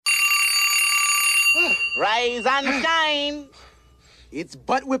Rise and shine. It's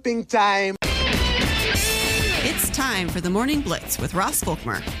butt whipping time. It's time for the Morning Blitz with Ross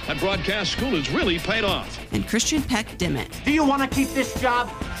Folkmer. That broadcast school has really paid off. And Christian Peck Dimmitt. Do you want to keep this job?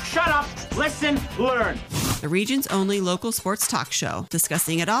 Shut up, listen, learn. The region's only local sports talk show,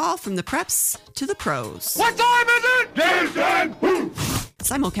 discussing it all from the preps to the pros. What time is it? Game time!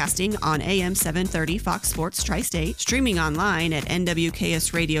 Simulcasting on AM 730 Fox Sports Tri-State, streaming online at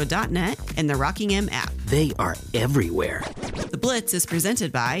nwksradio.net and the Rockingham app. They are everywhere. The Blitz is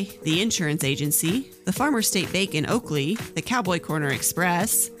presented by the Insurance Agency, the Farmer State Bank in Oakley, the Cowboy Corner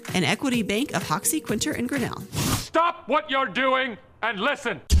Express, and Equity Bank of Hoxie, Quinter, and Grinnell. Stop what you're doing and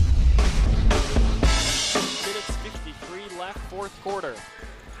listen. Minutes 53 left, fourth quarter.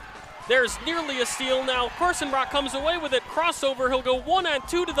 There's nearly a steal now. Korsenbrock comes away with it. Crossover. He'll go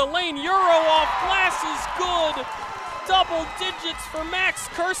 1-on-2 to the lane. Euro off glass is good. Double digits for Max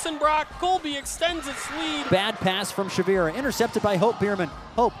Korsenbrock. Colby extends its lead. Bad pass from Shavira. Intercepted by Hope Bierman.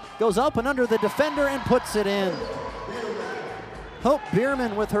 Hope goes up and under the defender and puts it in. Hope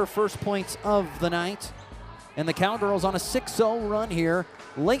Bierman with her first points of the night. And the Cowgirls on a 6-0 run here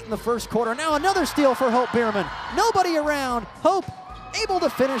late in the first quarter. Now another steal for Hope Bierman. Nobody around. Hope able to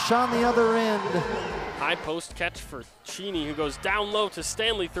finish on the other end. High post catch for Cheney, who goes down low to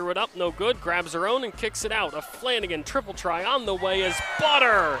Stanley. Threw it up, no good. Grabs her own and kicks it out. A Flanagan triple try on the way is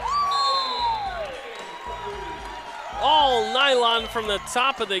Butter. All nylon from the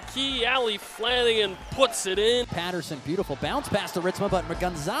top of the key. Allie Flanagan puts it in. Patterson, beautiful bounce pass to Ritzma, but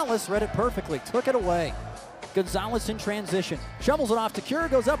Gonzalez read it perfectly. Took it away. Gonzalez in transition. Shovels it off to Cure.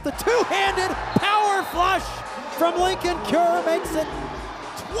 Goes up the two-handed power flush from Lincoln. Cure makes it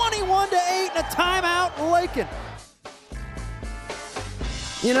 21-8 and a timeout, Lincoln.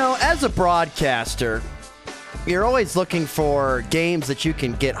 You know, as a broadcaster, you're always looking for games that you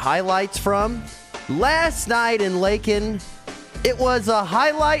can get highlights from. Last night in Lincoln, it was a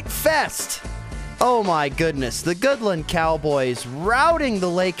highlight fest. Oh my goodness, the Goodland Cowboys routing the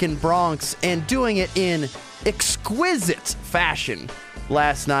Lincoln Bronx and doing it in exquisite fashion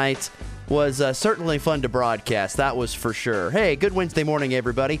last night. Was certainly fun to broadcast, that was for sure. Hey, good Wednesday morning,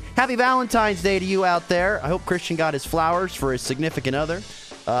 everybody. Happy Valentine's Day to you out there. I hope Christian got his flowers for his significant other,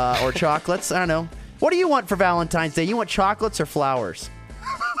 or chocolates. I don't know. What do you want for Valentine's Day? You want chocolates or flowers?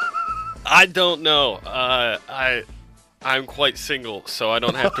 I don't know. I'm quite single, so I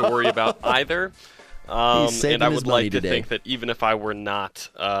don't have to worry about either. And I would like to think that even if I were not,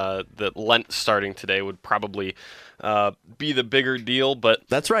 that Lent starting today would probably be the bigger deal. But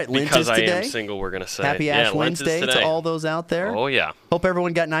that's right. Lent because is today. I am single, we're going to say Happy Ash Wednesday to all those out there. Oh, yeah. Hope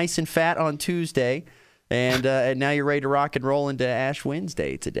everyone got nice and fat on Tuesday. And now you're ready to rock and roll into Ash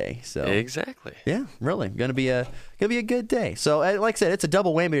Wednesday today. So exactly. Yeah, really. Gonna be a good day. So like I said, it's a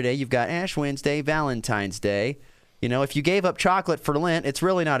double whammy today. You've got Ash Wednesday, Valentine's Day. You know, if you gave up chocolate for Lent, it's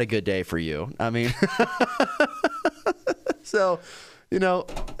really not a good day for you. I mean, so, you know,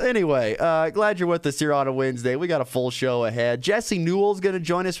 anyway, glad you're with us here on a Wednesday. We got a full show ahead. Jesse Newell's going to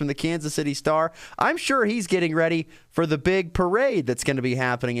join us from the Kansas City Star. I'm sure he's getting ready for the big parade that's going to be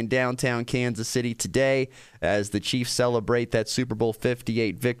happening in downtown Kansas City today as the Chiefs celebrate that Super Bowl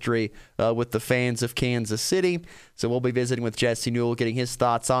 58 victory with the fans of Kansas City. So we'll be visiting with Jesse Newell, getting his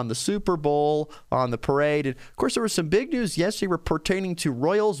thoughts on the Super Bowl, on the parade. And, of course, there was some big news yesterday pertaining to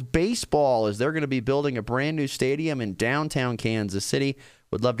Royals baseball as they're going to be building a brand new stadium in downtown Kansas City.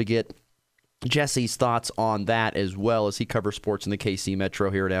 Would love to get Jesse's thoughts on that as well as he covers sports in the KC Metro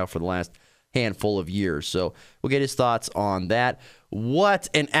here now for the last handful of years. So we'll get his thoughts on that. What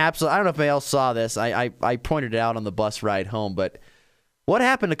an absolute, I don't know if anybody else saw this. I pointed it out on the bus ride home, but what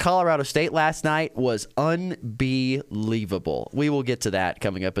happened to Colorado State last night was unbelievable. We will get to that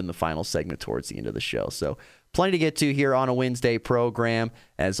coming up in the final segment towards the end of the show. So plenty to get to here on a Wednesday program.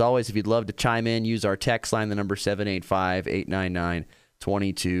 As always, if you'd love to chime in, use our text line, the number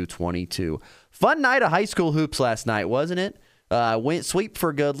 785-899-2222. Fun night of high school hoops last night, wasn't it? Went sweep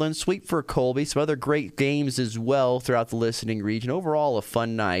for Goodland, sweep for Colby, some other great games as well throughout the listening region. Overall, a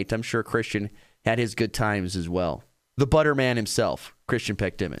fun night. I'm sure Christian had his good times as well. The Butterman himself, Christian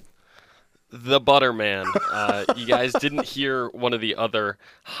Peck Dimmitt. The Butterman. You guys didn't hear one of the other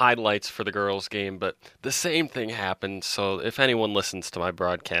highlights for the girls' game, but the same thing happened. So if anyone listens to my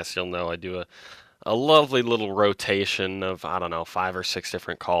broadcast, you'll know I do a lovely little rotation of, 5 or 6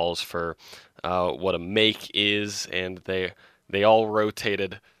 different calls for what a make is, and they all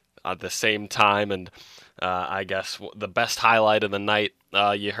rotated at the same time, and I guess the best highlight of the night,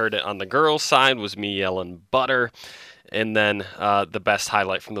 you heard it on the girls' side, was me yelling butter, and then the best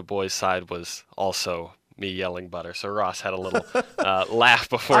highlight from the boys' side was also me yelling butter. So Ross had a little laugh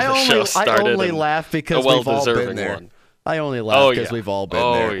before the show started. I only laugh because we've all been there. One. I only laugh because we've all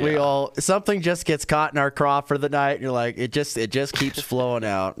been there. Yeah. Something just gets caught in our craw for the night, and you're like, it just keeps flowing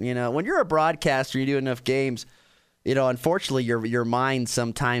out. When you're a broadcaster, you do enough games. Unfortunately, your mind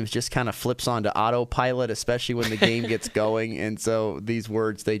sometimes just kind of flips onto autopilot, especially when the game gets going, and so these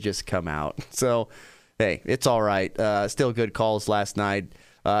words, they just come out. So, hey, it's all right. Still good calls last night.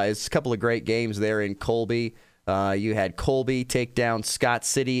 It's a couple of great games there in Colby. You had Colby take down Scott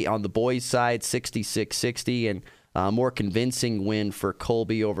City on the boys' side, 66-60, and more convincing win for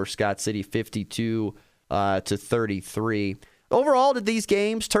Colby over Scott City, 52-33. Overall, did these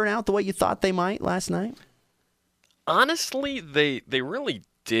games turn out the way you thought they might last night? Honestly, they really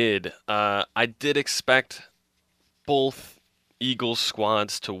did. I did expect both Eagles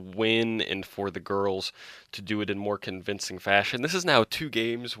squads to win and for the girls to do it in more convincing fashion. This is now 2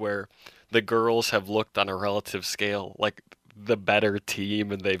 games where the girls have looked on a relative scale like the better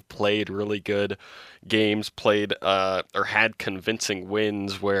team, and they've played really good games, played or had convincing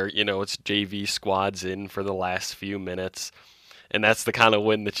wins where, it's JV squads in for the last few minutes, and that's the kind of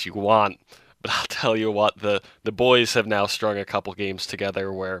win that you want. But I'll tell you what, the boys have now strung a couple games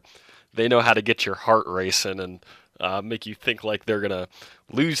together where they know how to get your heart racing and make you think like they're going to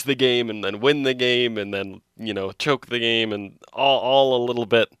lose the game and then win the game and then, choke the game, and all a little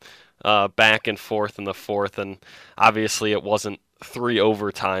bit back and forth in the fourth. And obviously it wasn't 3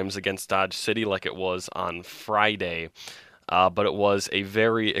 overtimes against Dodge City like it was on Friday. But it was a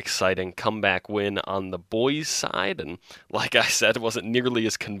very exciting comeback win on the boys' side. And like I said, it wasn't nearly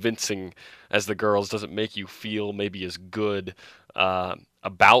as convincing as the girls. Doesn't make you feel maybe as good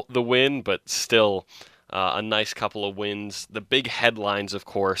about the win, but still a nice couple of wins. The big headlines, of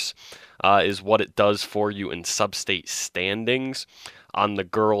course, is what it does for you in sub-state standings. On the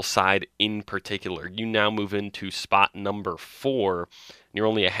girls' side in particular, you now move into spot number 4. And you're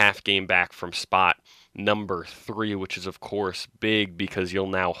only a half game back from spot number 3, which is, of course, big because you'll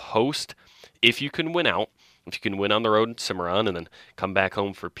now host, if you can win out, if you can win on the road in Cimarron and then come back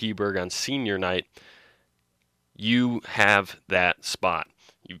home for Peaburg on senior night, you have that spot.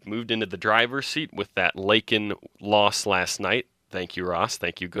 You've moved into the driver's seat with that Lakin loss last night. Thank you, Ross.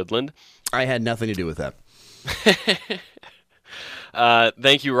 Thank you, Goodland. I had nothing to do with that.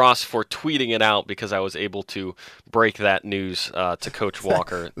 Thank you, Ross, for tweeting it out because I was able to break that news to Coach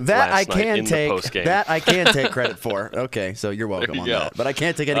Walker last night in the postgame. That I can take credit for. Okay, so you're welcome on that. But I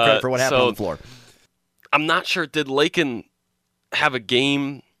can't take any credit for what happened on the floor. I'm not sure. Did Lakin have a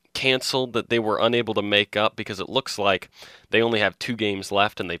game canceled that they were unable to make up? Because it looks like they only have 2 games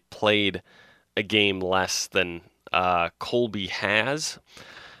left and they played a game less than Colby has.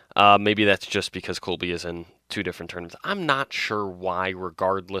 Maybe that's just because Colby is in 2 different tournaments. I'm not sure why.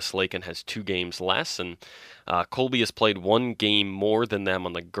 Regardless, Lakin has 2 games less, and Colby has played 1 game more than them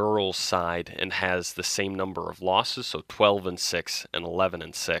on the girls' side and has the same number of losses, so 12-6 and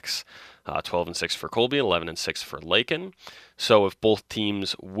 11-6. 12-6 for Colby, 11-6 for Lakin. So if both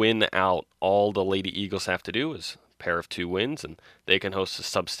teams win out, all the Lady Eagles have to do is a pair of 2 wins, and they can host a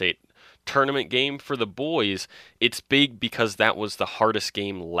sub-state tournament game. For the boys, it's big because that was the hardest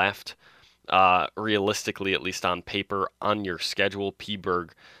game left, realistically, at least on paper, on your schedule.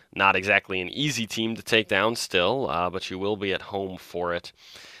 Peaburg, not exactly an easy team to take down still, but you will be at home for it.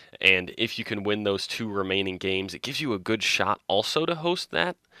 And if you can win those 2 remaining games, it gives you a good shot also to host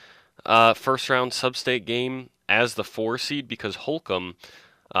that first-round sub-state game as the 4 seed, because Holcomb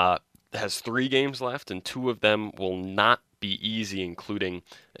has 3 games left, and 2 of them will not be easy, including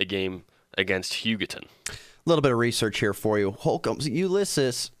a game against Hugoton. A little bit of research here for you. Holcomb's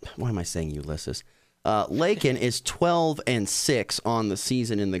Ulysses. Why am I saying Ulysses? Lakin is 12-6 on the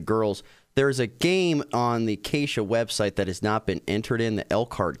season in the girls. There's a game on the Acacia website that has not been entered in, the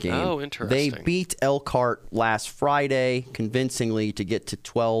Elkhart game. Oh, interesting. They beat Elkhart last Friday convincingly to get to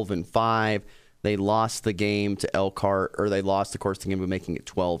 12-5. They lost the game to Elkhart, or they lost, of course, the game of making it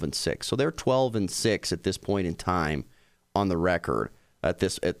 12-6. So they're 12-6 at this point in time on the record at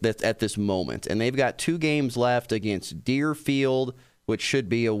this moment, and they've got 2 games left against Deerfield, which should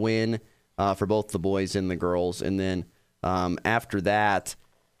be a win for both the boys and the girls, and then after that,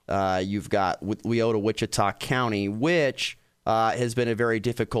 you've got Leota Wichita County, which has been a very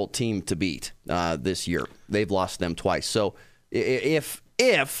difficult team to beat this year. They've lost them twice. So if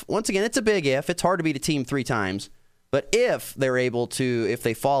once again, it's a big if. It's hard to beat a team 3 times, but if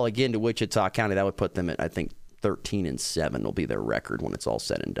they fall again to Wichita County, that would put them at, I think, 13-7 will be their record when it's all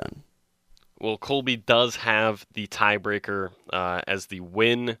said and done. Well, Colby does have the tiebreaker as the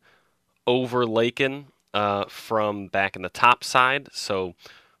win over Lakin from back in the top side. So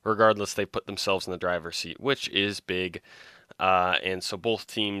regardless, they put themselves in the driver's seat, which is big. And so both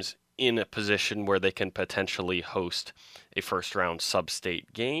teams in a position where they can potentially host a first-round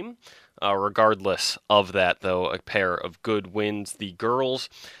sub-state game. Regardless of that, though, a pair of good wins. The girls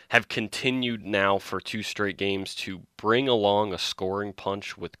have continued now for 2 straight games to bring along a scoring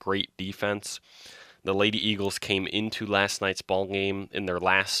punch with great defense. The Lady Eagles came into last night's ball game in their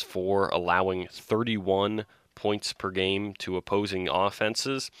last 4, allowing 31 points per game to opposing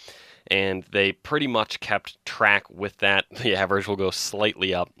offenses, and they pretty much kept track with that. The average will go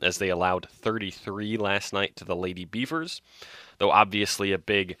slightly up as they allowed 33 last night to the Lady Beavers, though obviously a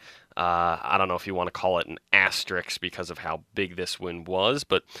big I don't know if you want to call it an asterisk because of how big this win was,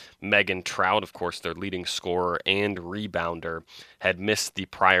 but Megan Trout, of course, their leading scorer and rebounder, had missed the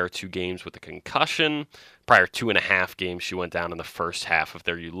prior 2 games with a concussion. Prior 2.5 games, she went down in the first half of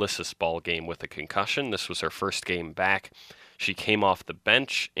their Ulysses ball game with a concussion. This was her first game back. She came off the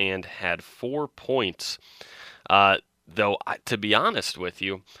bench and had 4 points. Though, to be honest with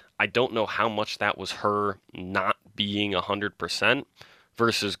you, I don't know how much that was her not being 100%.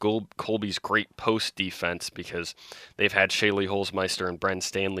 Versus Colby's great post defense, because they've had Shaylee Holzmeister and Bren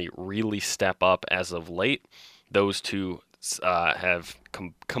Stanley really step up as of late. Those two have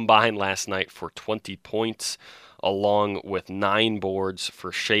combined last night for 20 points, along with 9 boards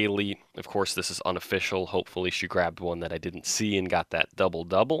for Shaylee. Of course, this is unofficial. Hopefully she grabbed one that I didn't see and got that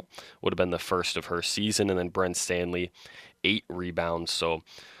double-double. Would have been the first of her season. And then Bren Stanley, 8 rebounds. So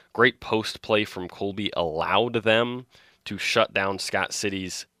great post play from Colby allowed them to shut down Scott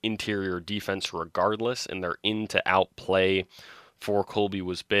City's interior defense regardless, and their in-to-out play for Colby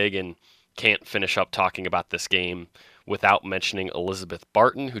was big. And can't finish up talking about this game without mentioning Elizabeth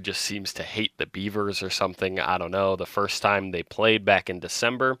Barton, who just seems to hate the Beavers or something. I don't know. The first time they played back in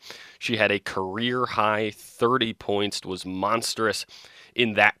December, she had a career-high 30 points, was monstrous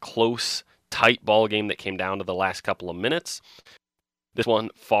in that close, tight ball game that came down to the last couple of minutes. This one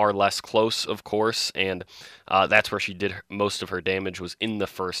far less close, of course, and that's where she did most of her damage, was in the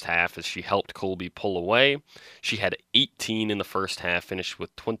first half as she helped Colby pull away. She had 18 in the first half, finished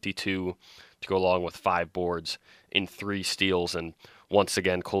with 22 to go along with 5 boards in 3 steals, and once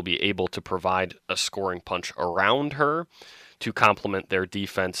again, Colby able to provide a scoring punch around her to complement their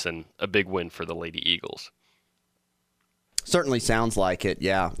defense, and a big win for the Lady Eagles. Certainly sounds like it,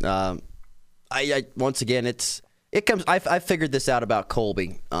 yeah. I once again, It comes. I've figured this out about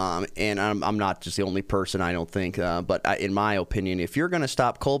Colby, and I'm not just the only person, I don't think. But in my opinion, if you're going to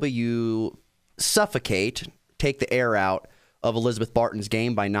stop Colby, you suffocate, take the air out of Elizabeth Barton's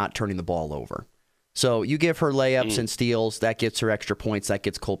game by not turning the ball over. So you give her layups and steals, that gets her extra points, that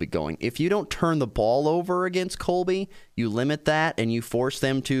gets Colby going. If you don't turn the ball over against Colby, you limit that and you force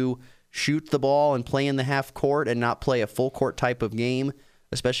them to shoot the ball and play in the half court and not play a full court type of game,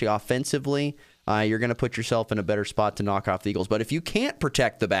 especially offensively. You're going to put yourself in a better spot to knock off the Eagles. But if you can't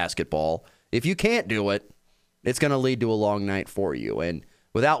protect the basketball, if you can't do it, it's going to lead to a long night for you. And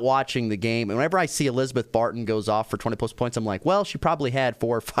without watching the game, and whenever I see Elizabeth Barton goes off for 20-plus points, I'm like, well, she probably had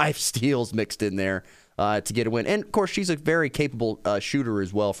 4 or 5 steals mixed in there to get a win. And, of course, she's a very capable shooter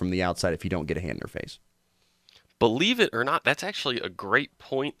as well from the outside if you don't get a hand in her face. Believe it or not, that's actually a great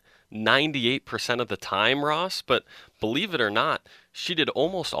point 98% of the time, Ross, but believe it or not, she did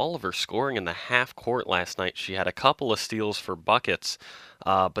almost all of her scoring in the half court last night. She had a couple of steals for buckets,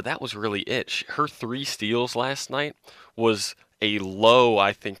 but that was really it. Her 3 steals last night was a low,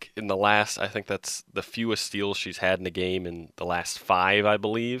 I think, in the last, I think that's the fewest steals she's had in a game in the last 5, I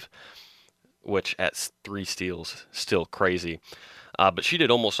believe, which at 3 steals, still crazy. But she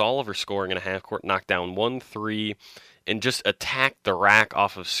did almost all of her scoring in a half court, knocked down 1 3, and just attacked the rack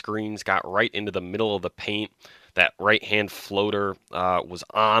off of screens, got right into the middle of the paint. That right-hand floater was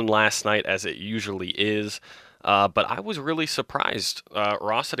on last night, as it usually is. But I was really surprised.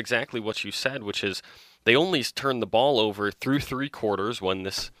 Ross said exactly what you said, which is they only turned the ball over through 3 quarters when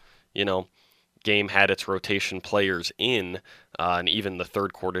this, game had its rotation players in, and even the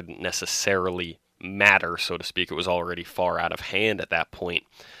third quarter didn't necessarily matter, so to speak. It was already far out of hand at that point.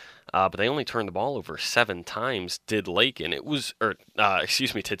 But they only turned the ball over 7 times, did Lakin.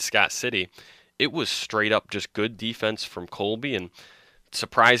 Did Scott City. It was straight up just good defense from Colby, and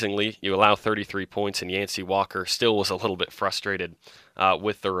surprisingly, you allow 33 points, and Yancey Walker still was a little bit frustrated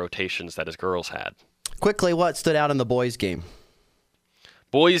with the rotations that his girls had. Quickly, what stood out in the boys' game?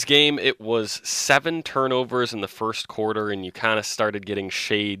 Boys' game, it was 7 turnovers in the first quarter, and you kind of started getting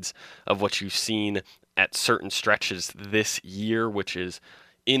shades of what you've seen at certain stretches this year, which is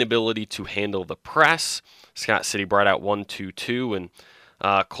inability to handle the press. Scott City brought out 1-2-2, and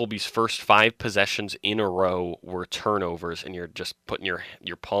Colby's first 5 possessions in a row were turnovers, and you're just putting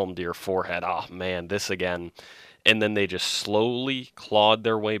your palm to your forehead. Oh, man, this again. And then they just slowly clawed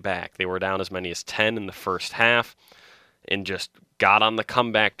their way back. They were down as many as 10 in the first half and just got on the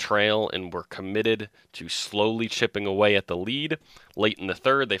comeback trail and were committed to slowly chipping away at the lead. Late in the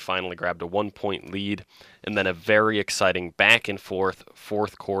third, they finally grabbed a 1-point lead, and then a very exciting back and forth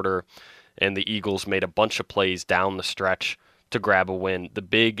fourth quarter, and the Eagles made a bunch of plays down the stretch to grab a win. The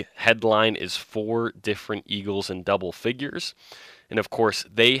big headline is 4 different Eagles in double figures, and of course,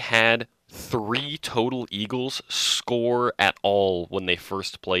 they had 3 total Eagles score at all when they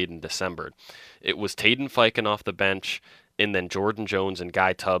first played in December. It was Taden Fiken off the bench, and then Jordan Jones and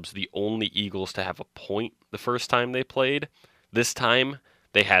Guy Tubbs, the only Eagles to have a point the first time they played. This time,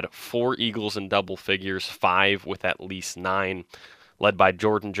 they had 4 Eagles in double figures, 5 with at least 9, led by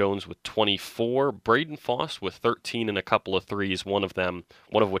Jordan Jones with 24, Braden Foss with 13 and a couple of threes, one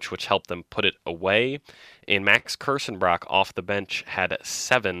of which helped them put it away, and Max Kersenbrock off the bench had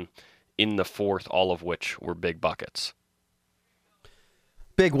 7 in the fourth, all of which were big buckets.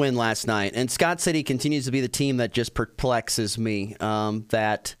 Big win last night, and Scott City continues to be the team that just perplexes me.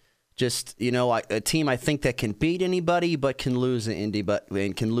 That just, a team I think that can beat anybody but can lose to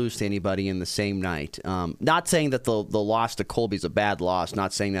anybody in the same night. Not saying that the loss to Colby's a bad loss,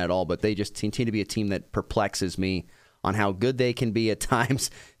 not saying that at all, but they just continue to be a team that perplexes me on how good they can be at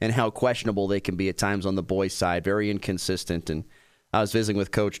times and how questionable they can be at times on the boys' side. Very inconsistent. And I was visiting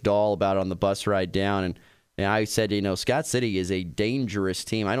with Coach Dahl about it on the bus ride down, and I said, Scott City is a dangerous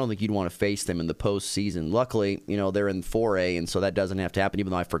team. I don't think you'd want to face them in the postseason. Luckily, they're in 4A, and so that doesn't have to happen,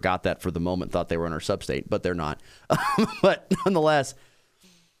 even though I forgot that for the moment, thought they were in our sub-state, but they're not. But nonetheless,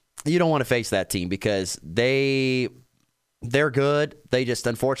 you don't want to face that team because they're good. They just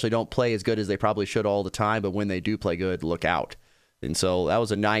unfortunately don't play as good as they probably should all the time, but when they do play good, look out. And so that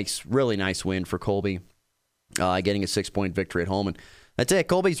was a really nice win for Colby, getting a 6-point victory at home. And that's it.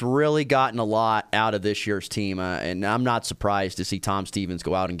 Colby's really gotten a lot out of this year's team, and I'm not surprised to see Tom Stevens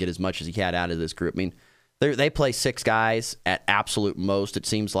go out and get as much as he had out of this group. I mean, they play 6 guys at absolute most, it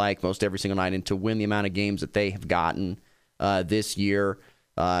seems like, most every single night, and to win the amount of games that they have gotten this year,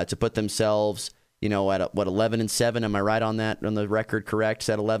 to put themselves, at 11-7. Am I right on that? On the record, correct? Is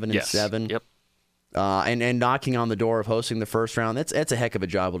that 11-7? Yep. And knocking on the door of hosting the first round. That's a heck of a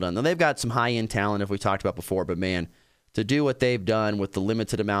job well done. Now, they've got some high-end talent, if we talked about before, but man, to do what they've done with the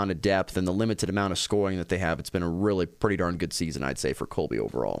limited amount of depth and the limited amount of scoring that they have, it's been a really pretty darn good season, I'd say, for Colby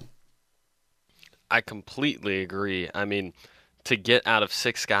overall. I completely agree. I mean, to get out of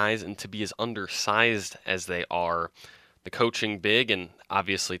 6 guys and to be as undersized as they are, the coaching big, and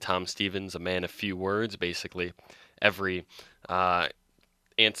obviously Tom Stevens, a man of few words. Basically, every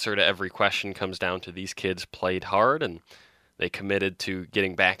answer to every question comes down to these kids played hard and they committed to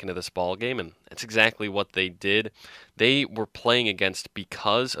getting back into this ball game, and that's exactly what they did. They were playing against,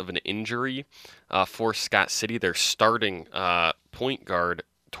 because of an injury for Scott City, their starting point guard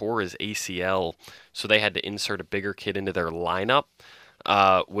tore his ACL, so they had to insert a bigger kid into their lineup,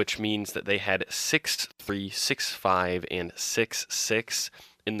 which means that they had 6'3", 6'5", and 6'6"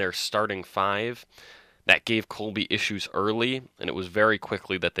 in their starting 5. That gave Colby issues early, and it was very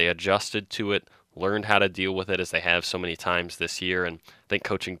quickly that they adjusted to it, learned how to deal with it as they have so many times this year, and I think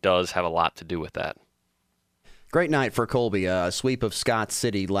coaching does have a lot to do with that. Great night for Colby. A sweep of Scott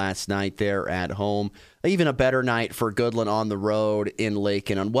City last night there at home. Even a better night for Goodland on the road in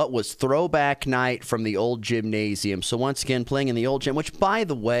Lakin on what was throwback night from the old gymnasium. So once again, playing in the old gym, which, by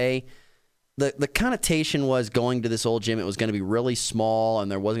the way, the connotation was going to this old gym, it was going to be really small and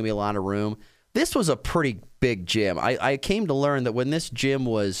there wasn't going to be a lot of room. This was a pretty big gym. I came to learn that when this gym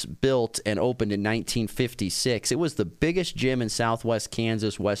was built and opened in 1956, it was the biggest gym in southwest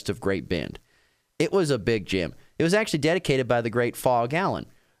Kansas west of Great Bend. It was a big gym. It was actually dedicated by the great Fog Allen,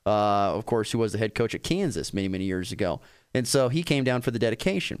 of course, who was the head coach at Kansas many, many years ago. And so he came down for the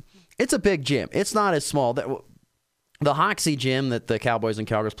dedication. It's a big gym. It's not as small. The Hoxie gym that the Cowboys and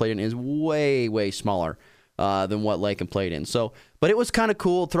Cowgirls played in is way, way smaller than what Lakin played in. So, but it was kind of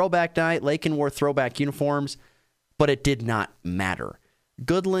cool. Throwback night. Lakin wore throwback uniforms, but it did not matter.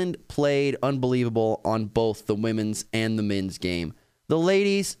 Goodland played unbelievable on both the women's and the men's game. The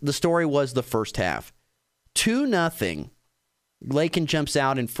ladies, the story was the first half. 2-0. Lakin jumps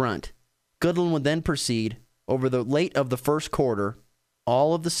out in front. Goodland would then proceed over the late of the first quarter,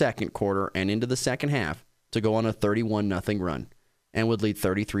 all of the second quarter, and into the second half to go on a 31-0 run and would lead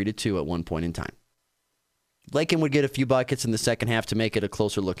 33-2 at one point in time. Lakin would get a few buckets in the second half to make it a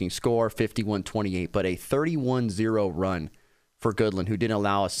closer-looking score, 51-28, but a 31-0 run for Goodland, who didn't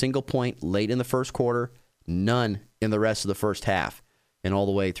allow a single point late in the first quarter, none in the rest of the first half. and all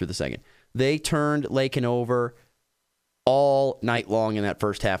the way through the second. They turned Lakin over all night long in that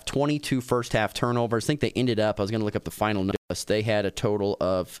first half. 22 first half turnovers. I think they ended up, I was going to look up the final numbers. They had a total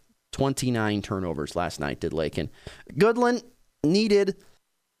of 29 turnovers last night, did Lakin. Goodland needed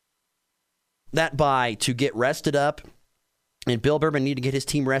that bye to get rested up, and Bill Berman needed to get his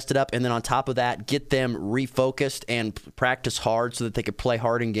team rested up, and then on top of that, get them refocused and practice hard so that they could play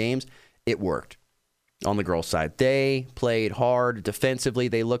hard in games. It worked on the girls' side. They played hard defensively.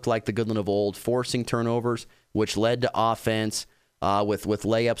 They looked like the Goodland of old, forcing turnovers, which led to offense with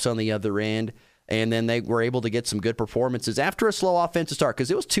layups on the other end. And then they were able to get some good performances after a slow offensive start, because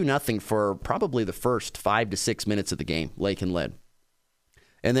it was 2-0 for probably the first 5 to 6 minutes of the game. Lakin led.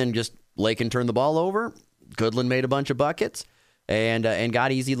 And then just Lakin turned the ball over. Goodland made a bunch of buckets and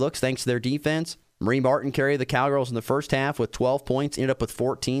got easy looks thanks to their defense. Marie Martin carried the Cowgirls in the first half with 12 points, ended up with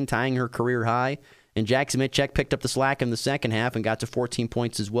 14, tying her career high. And Jackson Mitchell picked up the slack in the second half and got to 14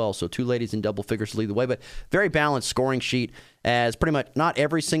 points as well. So 2 ladies in double figures to lead the way. But very balanced scoring sheet, as pretty much not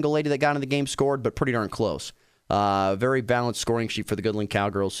every single lady that got in the game scored, but pretty darn close. Very balanced scoring sheet for the Goodland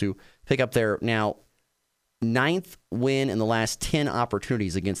Cowgirls, who pick up their now 9th win in the last 10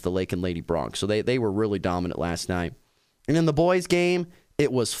 opportunities against the Lakin Lady Bronx. So they were really dominant last night. And in the boys' game,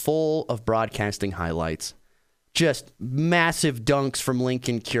 it was full of broadcasting highlights. Just massive dunks from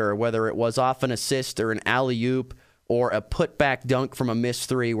Lincoln Cure, whether it was off an assist or an alley-oop or a putback dunk from a missed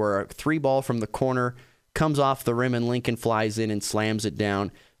three, where a 3-ball from the corner comes off the rim and Lincoln flies in and slams it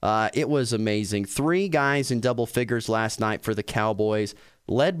down. It was amazing. 3 guys in double figures last night for the Cowboys,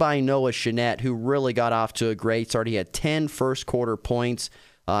 led by Noah Chanette, who really got off to a great start. He had 10 first-quarter points,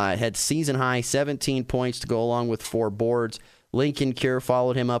 had season-high 17 points to go along with 4 boards. Lincoln Cure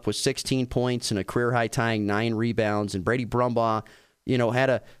followed him up with 16 points and a career-high tying 9 rebounds. And Brady Brumbaugh,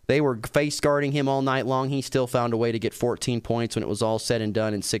 they were face guarding him all night long. He still found a way to get 14 points when it was all said and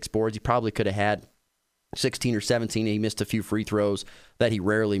done, and 6 boards. He probably could have had 16 or 17. He missed a few free throws that he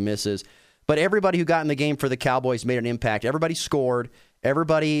rarely misses. But everybody who got in the game for the Cowboys made an impact. Everybody scored.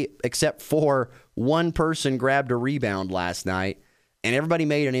 Everybody except for one person grabbed a rebound last night. And everybody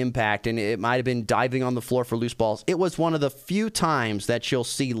made an impact, and it might have been diving on the floor for loose balls. It was one of the few times that you'll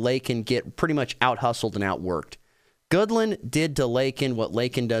see Lakin get pretty much out-hustled and outworked. Goodland did to Lakin what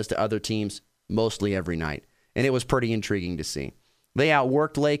Lakin does to other teams mostly every night, and it was pretty intriguing to see. They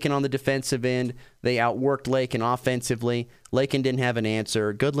outworked Lakin on the defensive end. They outworked Lakin offensively. Lakin didn't have an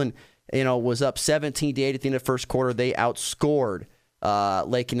answer. Goodland, was up 17-8 at the end of the first quarter. They outscored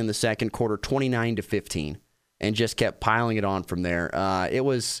Lakin in the second quarter 29-15. And just kept piling it on from there. It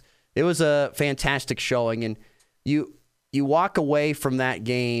was a fantastic showing, and you walk away from that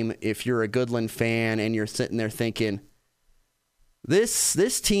game if you're a Goodland fan and you're sitting there thinking,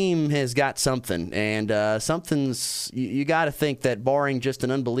 this team has got something, and something's you got to think that barring just an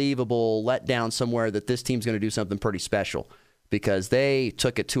unbelievable letdown somewhere, that this team's going to do something pretty special. Because they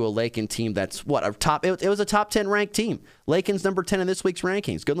took it to a Lakin team that's it was a top 10 ranked team. Lakin's number 10 in this week's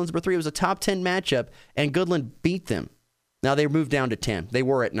rankings. Goodland's number 3. It was a top 10 matchup, and Goodland beat them. Now they moved down to 10. They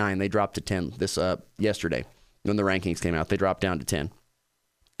were at 9. They dropped to 10 this yesterday when the rankings came out. They dropped down to 10.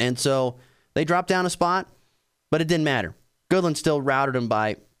 And so they dropped down a spot, but it didn't matter. Goodland still routed them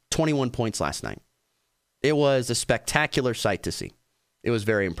by 21 points last night. It was a spectacular sight to see. It was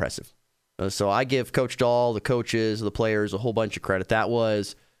very impressive. So I give Coach Dahl, the coaches, the players, a whole bunch of credit. That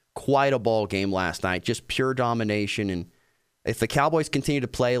was quite a ball game last night, just pure domination. And if the Cowboys continue to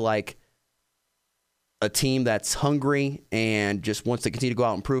play like a team that's hungry and just wants to continue to go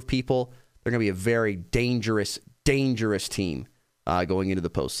out and prove people, they're going to be a very dangerous team going into the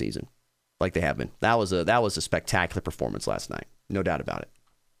postseason, like they have been. That was a spectacular performance last night, no doubt about it.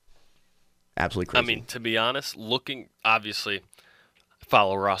 Absolutely crazy. I mean, to be honest, obviously,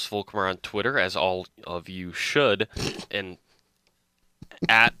 follow Ross Volkmar on Twitter, as all of you should, and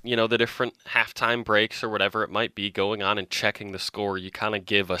at the different halftime breaks or whatever it might be going on and checking the score, you kind of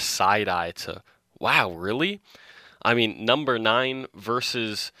give a side eye to, wow, really? I mean, number 9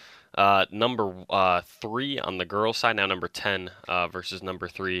 versus number 3 on the girls' side, now number 10 versus number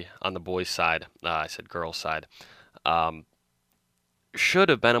 3 on the boys' side. I said girls' side. Should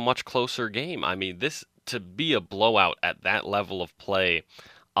have been a much closer game. I mean, to be a blowout at that level of play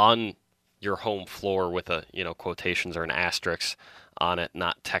on your home floor with a, quotations or an asterisk on it,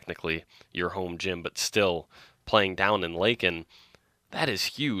 not technically your home gym, but still playing down in Lakin, that is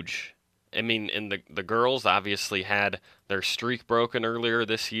huge. I mean, and the girls obviously had their streak broken earlier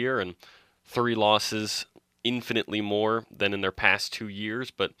this year, and 3 losses, infinitely more than in their past 2 years,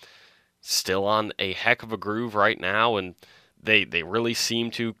 but still on a heck of a groove right now, and they really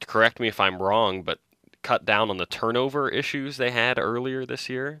seem to, correct me if I'm wrong, but cut down on the turnover issues they had earlier this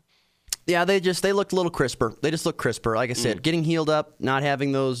year. Yeah, they looked a little crisper. They just look crisper. Like I said, getting healed up, not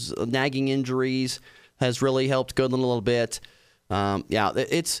having those nagging injuries has really helped Goodland a little bit.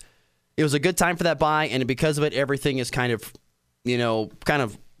 It was a good time for that bye, and because of it, everything is kind of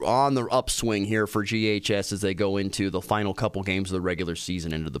on the upswing here for GHS as they go into the final couple games of the regular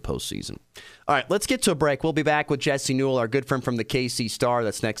season into the postseason. All right, let's get to a break. We'll be back with Jesse Newell, our good friend from the KC Star.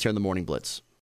 That's next here in the Morning Blitz.